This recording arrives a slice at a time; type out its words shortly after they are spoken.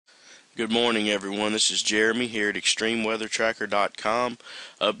Good morning, everyone. This is Jeremy here at ExtremeWeatherTracker.com,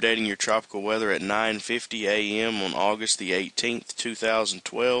 updating your tropical weather at 9:50 a.m. on August the 18th,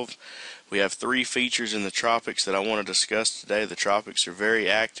 2012. We have three features in the tropics that I want to discuss today. The tropics are very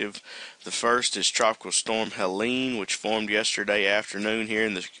active. The first is Tropical Storm Helene, which formed yesterday afternoon here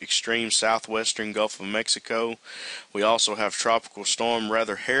in the extreme southwestern Gulf of Mexico. We also have Tropical Storm,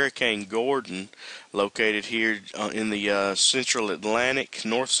 Hurricane Gordon, located here in the central Atlantic,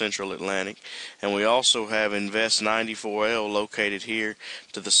 north central Atlantic. And we also have Invest 94L located here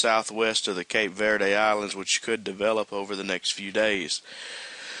to the southwest of the Cape Verde Islands, which could develop over the next few days.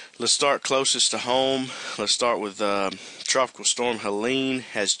 Let's start closest to home. Let's start with Tropical Storm Helene.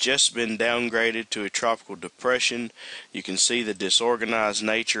 Has just been downgraded to a tropical depression. You can see the disorganized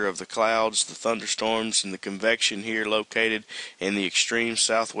nature of the clouds, the thunderstorms, and the convection here located in the extreme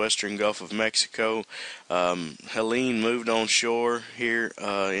southwestern Gulf of Mexico. Helene moved on shore here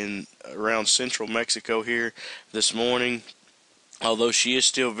in around central Mexico here this morning. Although she is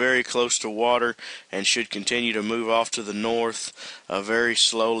still very close to water and should continue to move off to the north very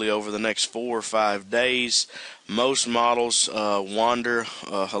slowly over the next 4 or 5 days. Most models wander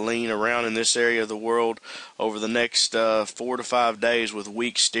Helene around in this area of the world over the next 4 to 5 days with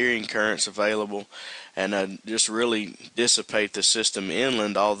weak steering currents available, and just really dissipate the system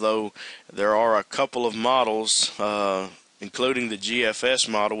inland, although there are a couple of models including the GFS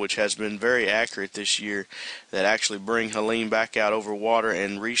model, which has been very accurate this year, that actually bring Helene back out over water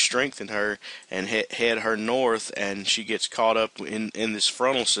and re-strengthen her and head her north, and she gets caught up in this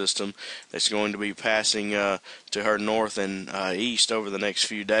frontal system that's going to be passing to her north and east over the next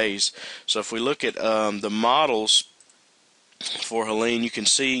few days. So if we look at the models for Helene, you can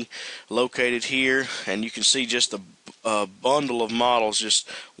see located here, and you can see just a bundle of models just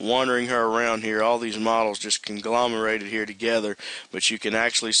wandering her around here. All these models just conglomerated here together, but you can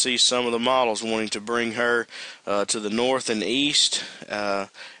actually see some of the models wanting to bring her to the north and east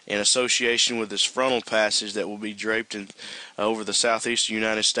in association with this frontal passage that will be draped over the southeastern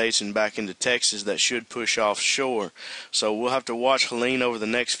United States and back into Texas that should push offshore. So we'll have to watch Helene over the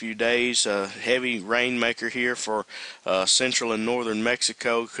next few days. Heavy rainmaker here for central and northern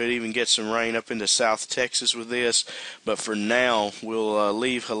Mexico. Could even get some rain up into South Texas with this, but for now we'll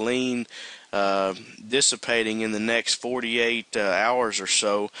leave Helene dissipating in the next 48 hours or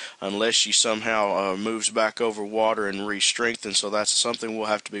so, unless she somehow moves back over water and re-strengthens. So that's something we'll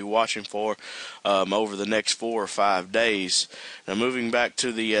have to be watching for over the next 4 or 5 days. Now moving back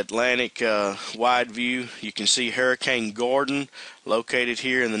to the Atlantic wide view, you can see Hurricane Gordon located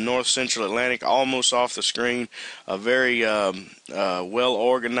here in the north central Atlantic, almost off the screen. A very well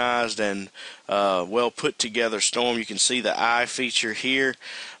organized and well put together storm. You can see the eye feature here.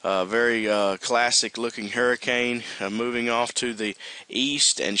 Very classic looking hurricane moving off to the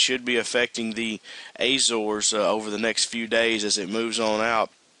east and should be affecting the Azores over the next few days as it moves on out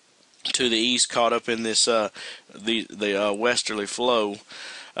to the east, caught up in this the westerly flow.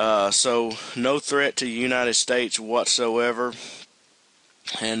 So no threat to the United States whatsoever.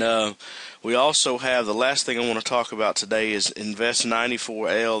 And we also have, the last thing I want to talk about today is Invest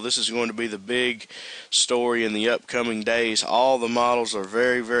 94L. This is going to be the big story in the upcoming days. All the models are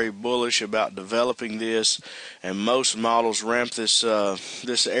very, very bullish about developing this, and most models ramp this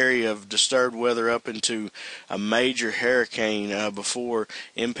this area of disturbed weather up into a major hurricane before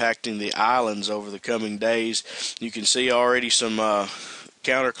impacting the islands over the coming days. You can see already some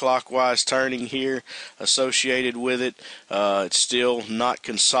counterclockwise turning here associated with it. It's still not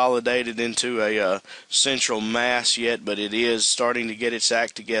consolidated into a central mass yet, but it is starting to get its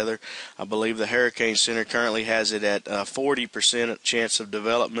act together. I believe the Hurricane Center currently has it at 40% chance of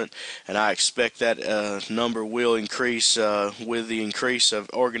development, and I expect that number will increase with the increase of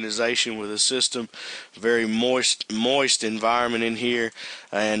organization with the system. Very moist environment in here,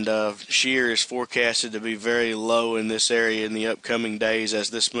 and shear is forecasted to be very low in this area in the upcoming days as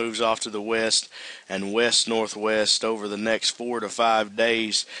this moves off to the west and west-northwest over the next 4 to 5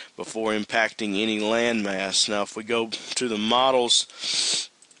 days before impacting any landmass. Now, if we go to the models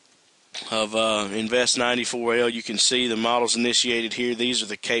of Invest 94L, you can see the models initiated here. These are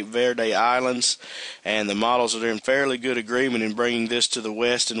the Cape Verde Islands, and the models are in fairly good agreement in bringing this to the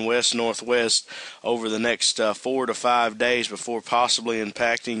west and west-northwest over the next 4 to 5 days before possibly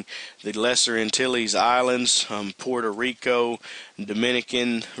impacting the Lesser Antilles Islands, Puerto Rico,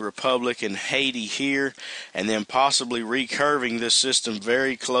 Dominican Republic, and Haiti here, and then possibly recurving this system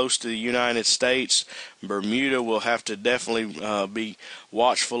very close to the United States. Bermuda will have to definitely be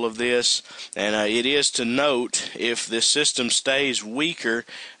watchful of this. this, and it is to note, if this system stays weaker,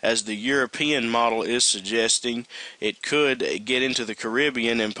 as the European model is suggesting, it could get into the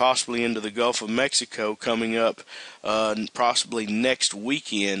Caribbean and possibly into the Gulf of Mexico coming up possibly next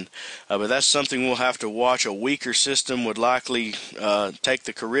weekend. But that's something we'll have to watch. A weaker system would likely take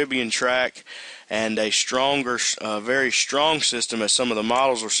the Caribbean track, and a stronger, very strong system, as some of the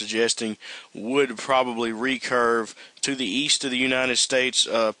models are suggesting, would probably recurve to the east of the United States,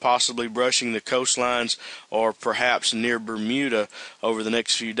 possibly brushing the coastlines or perhaps near Bermuda over the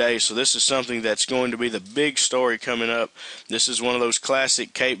next few days. So this is something that's going to be the big story coming up. This is one of those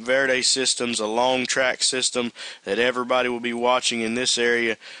classic Cape Verde systems, a long track system that everybody will be watching in this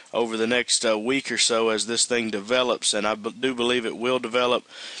area over the next week or so as this thing develops, and I do believe it will develop.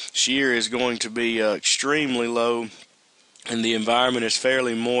 Shear is going to be extremely low, and the environment is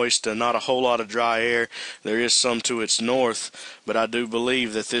fairly moist, not a whole lot of dry air. There is some to its north, but I do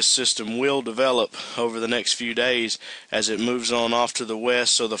believe that this system will develop over the next few days as it moves on off to the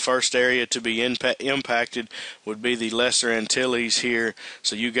west. So the first area to be impacted would be the Lesser Antilles here.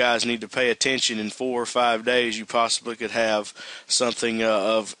 So you guys need to pay attention. In 4 or 5 days you possibly could have something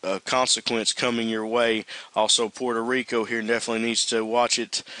of consequence coming your way. Also Puerto Rico here definitely needs to watch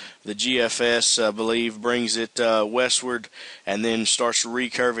it. The GFS, I believe, brings it westward and then starts to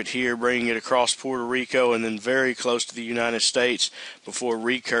recurve it here, bringing it across Puerto Rico and then very close to the United States before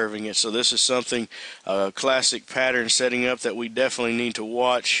recurving it. So this is something, a classic pattern setting up that we definitely need to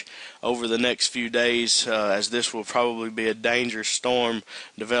watch over the next few days, as this will probably be a dangerous storm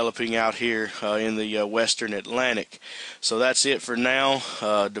developing out here in the western Atlantic. So that's it for now.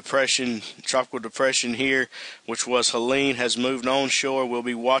 Tropical depression here, which was Helene, has moved onshore. We'll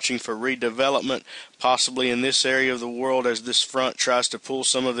be watching for redevelopment, possibly in this area of the world, as this front tries to pull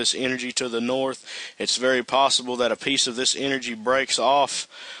some of this energy to the north. It's very possible that a piece of this energy breaks off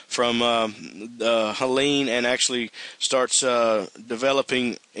from Helene and actually starts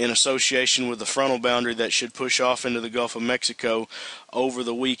developing in association with the frontal boundary that should push off into the Gulf of Mexico over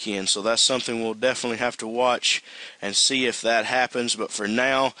the weekend. So that's something we'll definitely have to watch and see if that happens. But for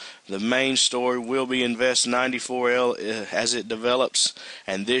now, the main story will be Invest 94L as it develops,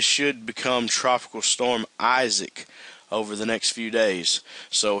 and this should become Tropical Storm Isaac over the next few days.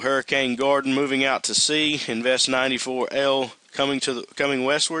 So Hurricane Gordon moving out to sea, Invest 94L coming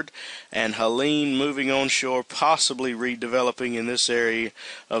westward, and Helene moving onshore, possibly redeveloping in this area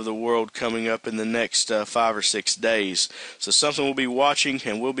of the world coming up in the next 5 or 6 days. So something we'll be watching,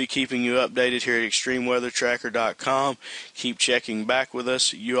 and we'll be keeping you updated here at ExtremeWeatherTracker.com. Keep checking back with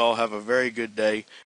us. You all have a very good day.